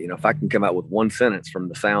 and if I can come out with one sentence from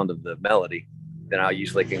the sound of the melody, then I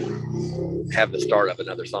usually can have the start of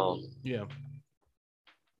another song. Yeah.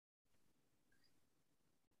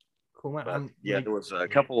 Cool, man. There was a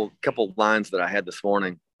couple lines that I had this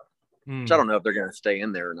morning, which I don't know if they're going to stay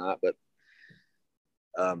in there or not, but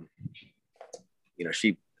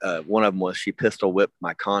she one of them was, she pistol whipped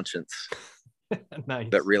my conscience. Nice.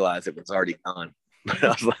 But realized it was already gone. But I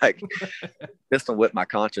was like, pistol whipped my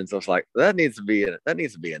conscience. I was like, that needs to be in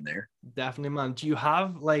there. Definitely, man. Do you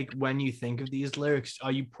have, like, when you think of these lyrics,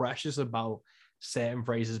 are you precious about certain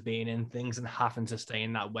phrases being in things and having to stay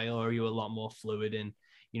in that way, or are you a lot more fluid in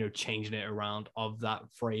changing it around of that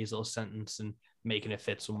phrase or sentence and making it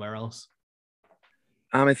fit somewhere else?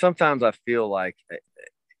 I mean, sometimes I feel like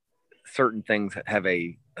certain things have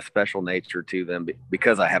a special nature to them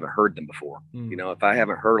because I haven't heard them before. If I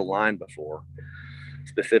haven't heard a line before,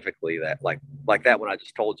 specifically that like that one I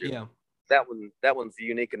just told you, that one's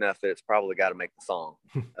unique enough that it's probably got to make the song.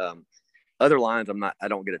 Other lines I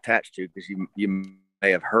don't get attached to because you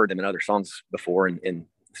may have heard them in other songs before in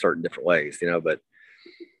certain different ways, but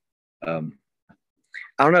I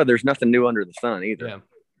don't know. There's nothing new under the sun either.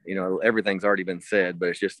 Everything's already been said, but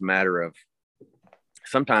it's just a matter of,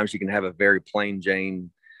 sometimes you can have a very plain Jane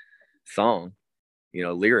song,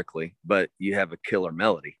 lyrically, but you have a killer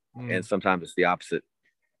melody, and sometimes it's the opposite.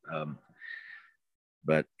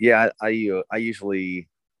 But yeah, I usually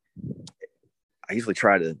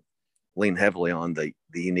try to lean heavily on the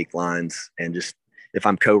unique lines, and just if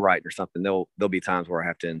I'm co-writing or something, there'll be times where I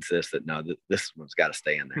have to insist that no, this one's got to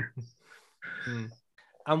stay in there,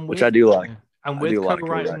 which I do like. And with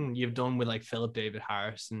co-writing you've done with like Philip David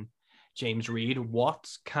Harris and James Reed,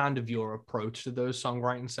 what's kind of your approach to those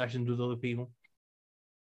songwriting sessions with other people?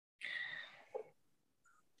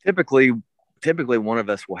 Typically one of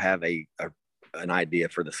us will have an idea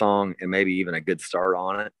for the song and maybe even a good start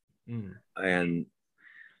on it. And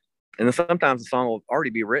then sometimes the song will already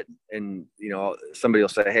be written, and somebody will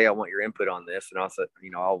say, hey, I want your input on this, and I'll say,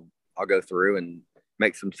 I'll go through and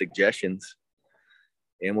make some suggestions,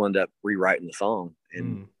 and we'll end up rewriting the song.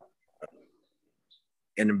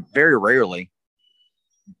 And very rarely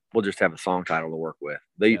we'll just have a song title to work with.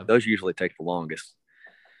 Those usually take the longest.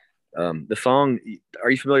 The song, are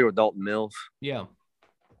you familiar with Dalton Mills? Yeah.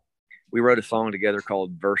 We wrote a song together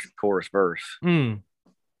called Verse, Chorus, Verse. And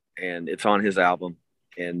it's on his album,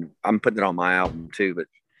 and I'm putting it on my album too. But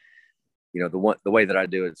the way that I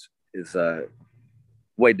do is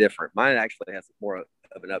way different. Mine actually has more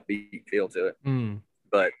of an upbeat feel to it.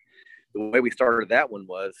 But the way we started that one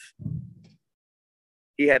was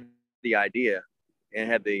he had the idea and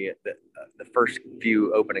had the first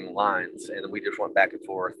few opening lines, and then we just went back and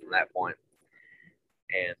forth from that point.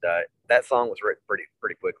 And that song was written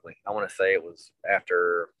pretty quickly. I want to say it was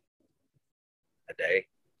after a day.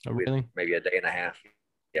 Oh, really? Maybe a day and a half.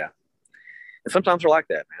 Yeah. And sometimes they're like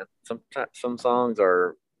that, man. Sometimes some songs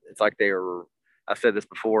are, it's like they are, I've said this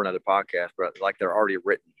before in other podcasts, but like they're already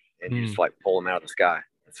written and you just like pull them out of the sky.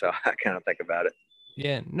 That's how I kind of think about it.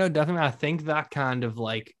 Yeah, no, definitely. I think that kind of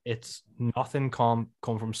like, it's nothing can't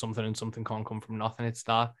come from something and something can't come from nothing. It's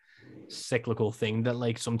that cyclical thing that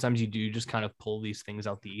like sometimes you do just kind of pull these things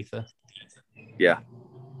out the ether. Yeah.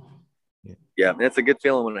 And it's a good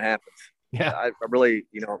feeling when it happens. Yeah. I really,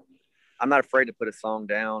 I'm not afraid to put a song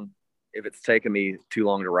down. If it's taken me too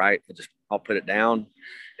long to write, I'll put it down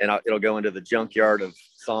and it'll go into the junkyard of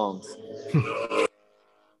songs. Man,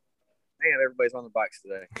 everybody's on their bikes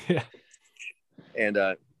today. Yeah. And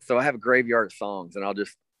so I have a graveyard of songs, and I'll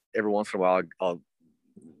just every once in a while I'll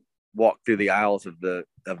walk through the aisles of the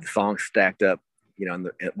songs stacked up,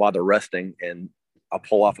 while they're rusting, and I'll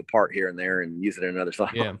pull off a part here and there and use it in another song.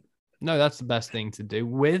 Yeah, no, that's the best thing to do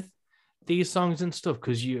with these songs and stuff,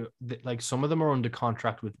 because like some of them are under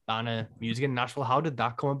contract with Banner Music in Nashville. How did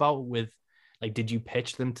that come about? With like, did you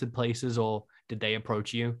pitch them to places or did they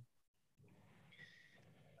approach you?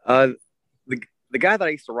 The guy that I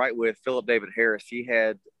used to write with, Philip David Harris,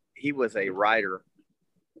 he was a writer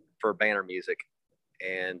for Banner Music,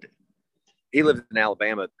 and he lived in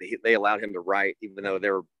Alabama. They allowed him to write, even though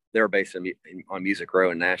they were based on Music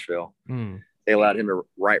Row in Nashville. They allowed him to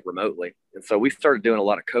write remotely, and so we started doing a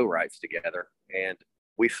lot of co-writes together. And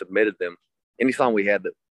we submitted them. Any song we had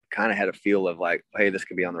that kind of had a feel of like, hey, this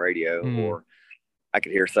could be on the radio, or I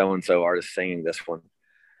could hear so and so artist singing this one.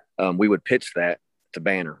 We would pitch that to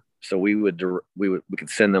Banner. So we could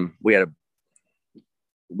send them. We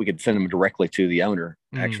could send them directly to the owner,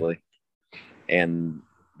 actually, and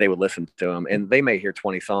they would listen to them. And they may hear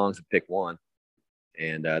 20 songs and pick one,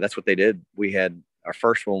 and that's what they did. We had our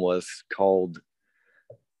first one was called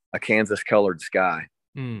 "A Kansas Colored Sky,"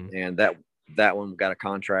 and that one got a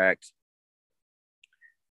contract.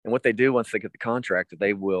 And what they do once they get the contract,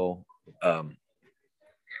 they will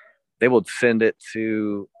send it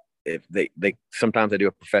to. If they sometimes they do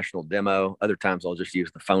a professional demo, other times I'll just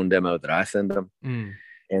use the phone demo that I send them,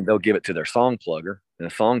 and they'll give it to their song plugger, and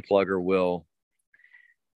the song plugger will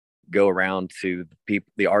go around to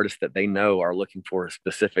the artists that they know are looking for a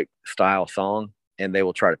specific style song, and they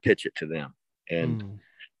will try to pitch it to them. And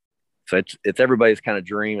so it's everybody's kind of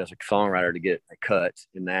dream as a songwriter to get a cut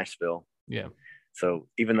in Nashville. Yeah. So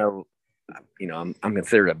even though I'm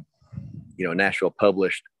considered a Nashville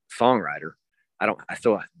published songwriter, I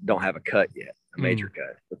still don't have a cut yet, a major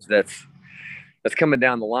cut. That's coming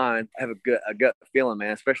down the line. I have a gut feeling,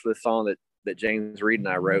 man, especially the song that James Reed and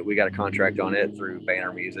I wrote. We got a contract on it through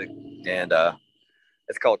Banner Music, and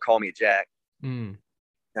it's called Call Me Jack, kind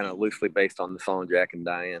of loosely based on the song Jack and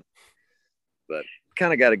Diane, but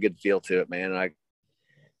kind of got a good feel to it, man. And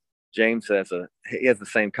James he has the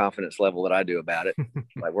same confidence level that I do about it.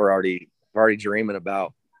 Like we're already dreaming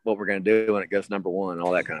about what we're going to do when it goes number one,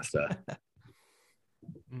 all that kind of stuff.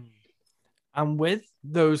 And with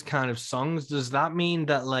those kind of songs, does that mean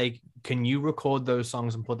that like, can you record those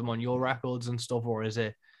songs and put them on your records and stuff? Or is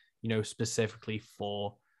it, specifically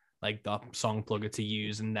for like the song plugger to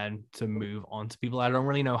use and then to move on to people? I don't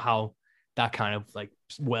really know how that kind of like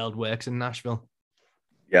world works in Nashville.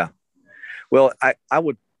 Yeah. Well, I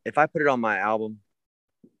would, if I put it on my album,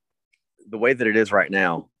 the way that it is right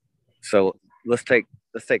now. So let's take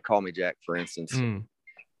Call Me Jack, for instance.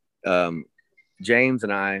 James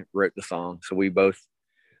and I wrote the song, so we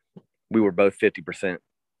were both 50%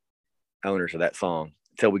 owners of that song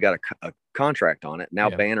until we got a contract on it. Now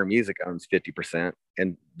Banner Music owns 50%,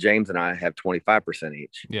 and James and I have 25%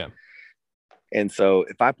 each. Yeah. And so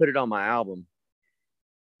if I put it on my album,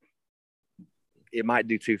 it might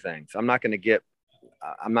do two things. I'm not going to get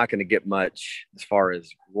much as far as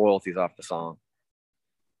royalties off the song.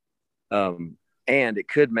 And it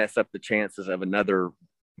could mess up the chances of another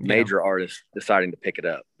major artist deciding to pick it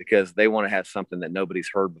up because they want to have something that nobody's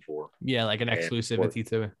heard before. Yeah, like an exclusivity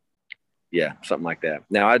to it. Yeah, something like that.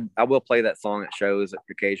 Now, I will play that song at shows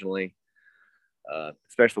occasionally,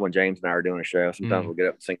 especially when James and I are doing a show. Sometimes we'll get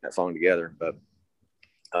up and sing that song together, but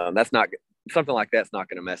that's not something like that's not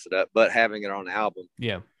going to mess it up. But having it on an album,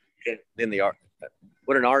 in the art,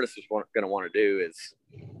 what an artist is going to want to do is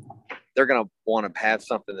they're going to want to have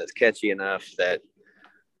something that's catchy enough that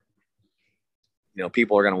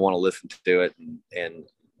people are going to want to listen to it and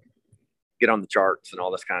get on the charts and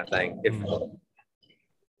all this kind of thing.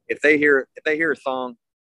 If they hear a song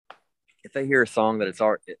that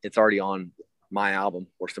it's already on my album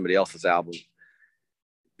or somebody else's album,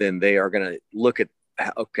 then they are going to look at,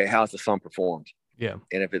 okay, how's the song performed? Yeah.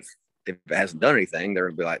 And if it hasn't done anything,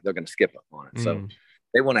 they're going to skip up on it. So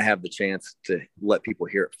they want to have the chance to let people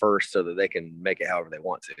hear it first so that they can make it however they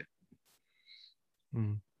want to.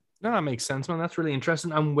 No, that makes sense, man. That's really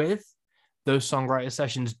interesting. And with those songwriter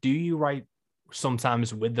sessions, do you write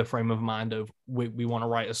sometimes with the frame of mind of we want to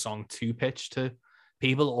write a song to pitch to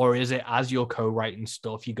people, or is it as you're co-writing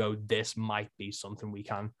stuff, you go, this might be something we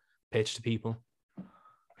can pitch to people?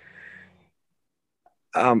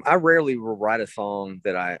 I rarely will write a song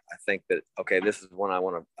that I think that, okay, this is one I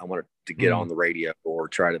want it to get on the radio or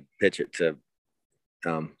try to pitch it to,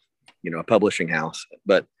 a publishing house.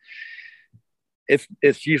 But it's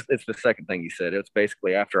the second thing you said. It's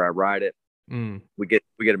basically after I write it, we get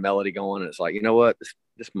a melody going, and it's like, you know what,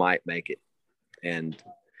 this might make it, and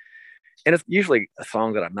it's usually a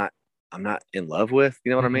song that I'm not in love with.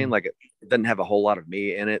 You know what I mean? Like it doesn't have a whole lot of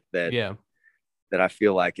me in it that I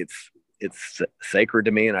feel like it's sacred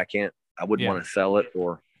to me, and I wouldn't want to sell it.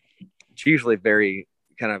 Or it's usually very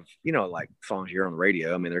kind of, like songs you hear on the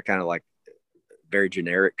radio. I mean, they're kind of like very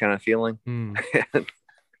generic kind of feeling.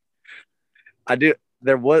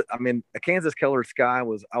 A Kansas Colored Sky I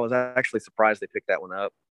was actually surprised they picked that one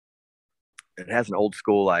up. It has an old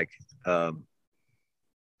school,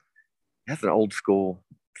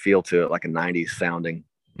 feel to it, like a 90s sounding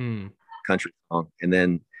country song. And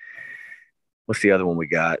then what's the other one we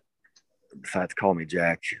got besides Call Me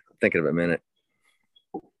Jack? I'm thinking of it a minute.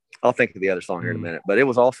 I'll think of the other song here in a minute. But it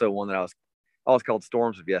was also one that I was called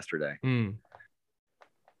Storms of Yesterday. The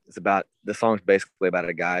song's basically about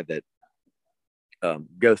a guy that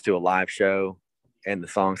goes to a live show, and the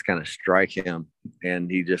songs kind of strike him,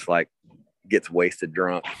 and he just like gets wasted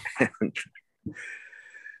drunk. And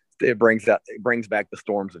it brings back the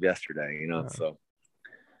storms of yesterday, So,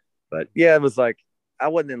 but yeah, it was like, I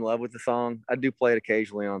wasn't in love with the song. I do play it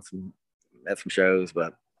occasionally at some shows,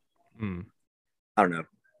 but I don't know.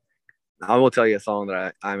 I will tell you a song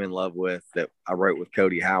that I'm in love with that I wrote with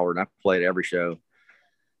Cody Howard, and I play it every show.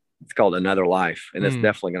 It's called Another Life, and it's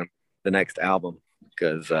definitely going to be the next album,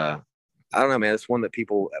 because I don't know, man. It's one that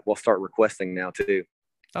people will start requesting now too.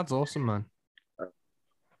 That's awesome, man.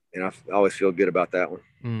 I always feel good about that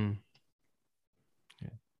one.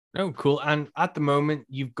 Oh, cool. And at the moment,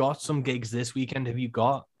 you've got some gigs this weekend. Have you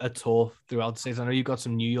got a tour throughout the States? I know you've got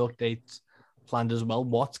some New York dates planned as well.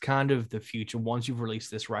 What's kind of the future once you've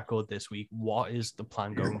released this record this week? What is the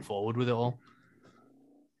plan going forward with it all?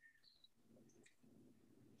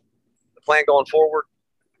 The plan going forward?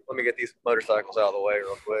 Let me get these motorcycles out of the way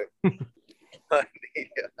real quick.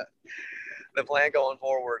 The plan going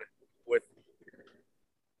forward with...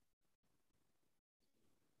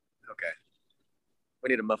 Okay. We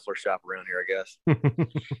need a muffler shop around here, I guess.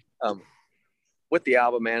 With the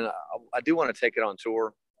album, man, I do want to take it on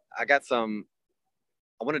tour. I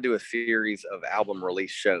want to do a series of album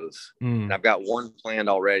release shows. And I've got one planned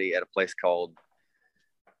already at a place called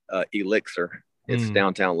Elixir. It's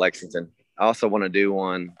downtown Lexington. I also want to do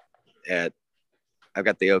one I've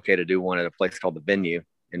got the okay to do one at a place called The Venue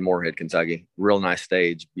in Moorhead, Kentucky. Real nice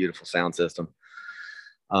stage, beautiful sound system.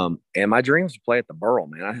 And my dream is to play at the Burl,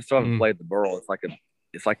 man. I still haven't played the Burl.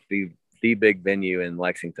 It's like the big venue in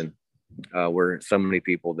Lexington, where so many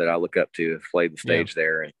people that I look up to have played the stage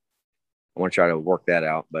there, and I want to try to work that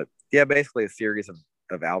out. But yeah, basically a series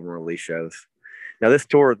of album release shows. Now this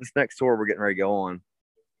next tour we're getting ready to go on,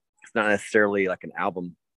 it's not necessarily like an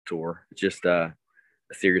album tour. It's just a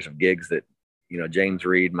series of gigs that James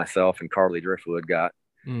Reed, myself, and Carly Driftwood got.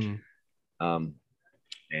 And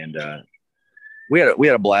we had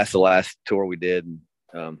a blast the last tour we did,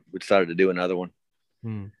 and we decided to do another one.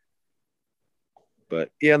 But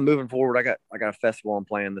yeah, moving forward, I got a festival I'm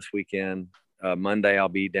playing this weekend. Monday I'll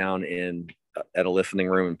be down at a listening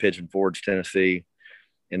room in Pigeon Forge, Tennessee,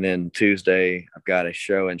 and then Tuesday I've got a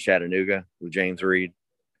show in Chattanooga with James Reed.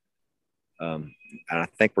 And I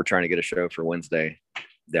think we're trying to get a show for Wednesday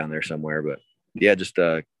down there somewhere. But yeah, just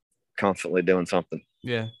constantly doing something.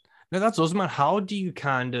 Yeah, no, that's awesome, man. How do you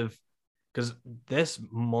because this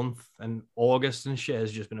month and August and shit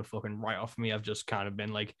has just been a fucking write-off for me. I've just kind of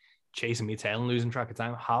been like chasing my tail and losing track of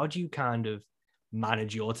time. How do you kind of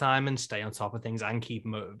manage your time and stay on top of things and keep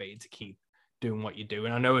motivated to keep doing what you do?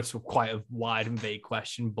 And I know it's quite a wide and vague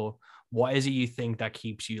question, but what is it you think that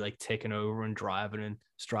keeps you like ticking over and driving and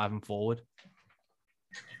striving forward?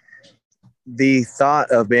 The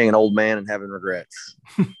thought of being an old man and having regrets.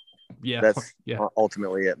 Yeah. That's Yeah.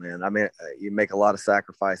 ultimately it, man. I mean, you make a lot of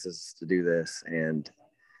sacrifices to do this, and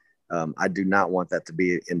I do not want that to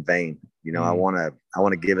be in vain. You know, I want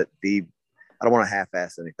to give it I don't want to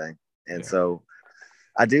half-ass anything. And so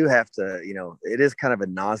I do have to, you know, it is kind of a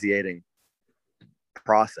nauseating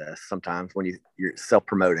process sometimes when you're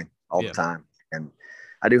self-promoting all the time. And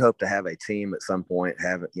I do hope to have a team at some point,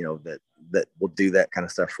 you know, that will do that kind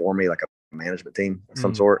of stuff for me, like a management team of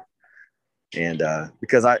some sort. And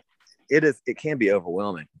because it can be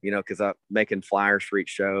overwhelming, you know, because I'm making flyers for each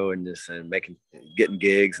show and getting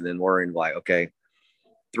gigs and then worrying like, okay,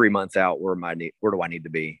 3 months out, where do I need to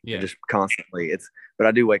be? Yeah. And just constantly but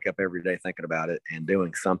I do wake up every day thinking about it and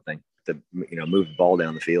doing something to, you know, move the ball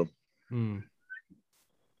down the field. Yeah.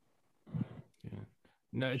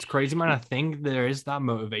 No, it's crazy, man. I think there is that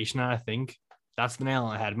motivation, and I think that's the nail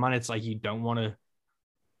on the head, man. It's like you don't want to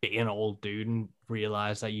be an old dude and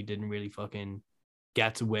realize that you didn't really fucking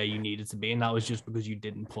get to where you needed to be, and that was just because you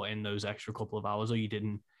didn't put in those extra couple of hours, or you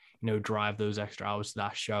didn't, you know, drive those extra hours to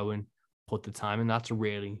that show and put the time in. That's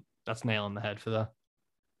nail on the head for that.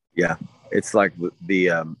 Yeah, it's like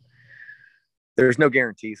there's no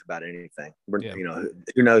guarantees about anything. You know,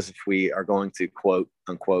 who knows if we are going to quote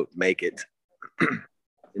unquote make it.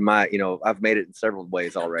 You know, I've made it in several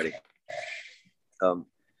ways already.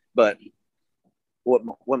 But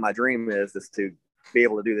what my dream is to be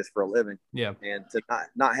able to do this for a living. Yeah. And to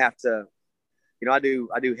not have to, you know, I do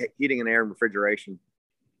heating and air and refrigeration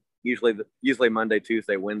usually Monday,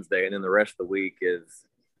 Tuesday, Wednesday, and then the rest of the week is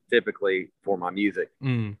typically for my music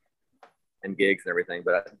and gigs and everything.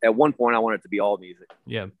 But at one point I want it to be all music.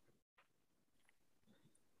 Yeah.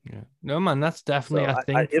 Yeah. No, man, that's definitely, so I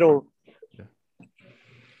think it'll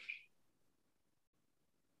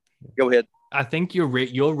go ahead. I think you're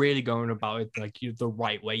really going about it like the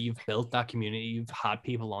right way. You've built that community. You've had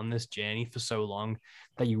people on this journey for so long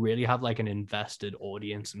that you really have like an invested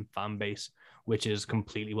audience and fan base, which is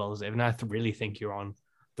completely well deserved. And I really think you're on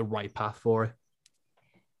the right path for it.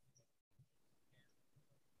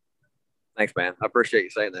 Thanks, man. I appreciate you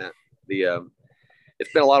saying that.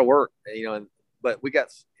 It's been a lot of work, you know, but we got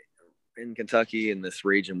in Kentucky in this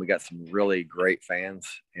region, we got some really great fans,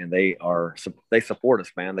 and they support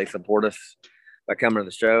us, man. They support us by coming to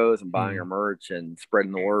the shows and buying our merch and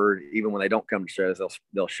spreading the word. Even when they don't come to shows,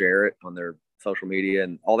 they'll share it on their social media,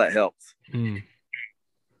 and all that helps. Yeah.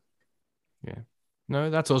 No,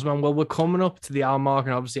 that's awesome, man. Well, we're coming up to the hour mark,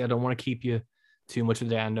 and obviously I don't want to keep you too much of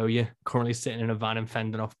the day. I know you're currently sitting in a van and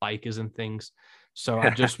fending off bikers and things. So I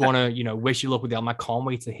just want to, you know, wish you luck with the album. I can't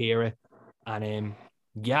wait to hear it. And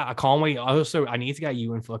yeah, I can't wait. Also, I need to get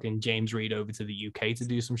you and fucking James Reed over to the UK to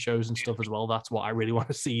do some shows and stuff as well. That's what I really want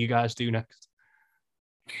to see you guys do next.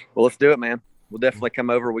 Well, let's do it, man. We'll definitely come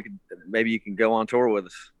over. Maybe you can go on tour with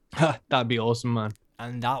us. That'd be awesome, man.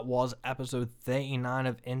 And that was episode 39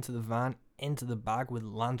 of Into the Van, Into the Bag with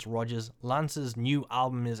Lance Rogers. Lance's new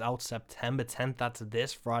album is out September 10th. That's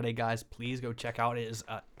this Friday, guys. Please go check out. It is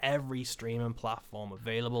at every streaming platform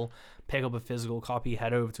available. Pick up a physical copy,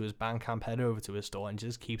 head over to his Bandcamp, head over to his store, and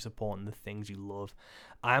just keep supporting the things you love.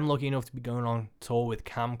 I'm lucky enough to be going on tour with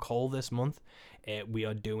Cam Cole this month. We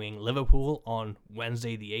are doing Liverpool on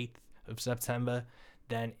Wednesday the 8th of September.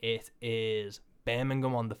 Then it is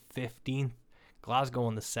Birmingham on the 15th. Glasgow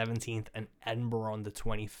on the 17th, and Edinburgh on the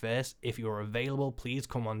 21st. If you're available, please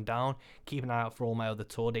come on down. Keep an eye out for all my other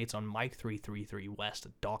tour dates on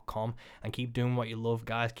mike333west.com, and keep doing what you love,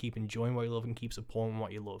 guys. Keep enjoying what you love, and keep supporting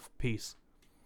what you love. Peace.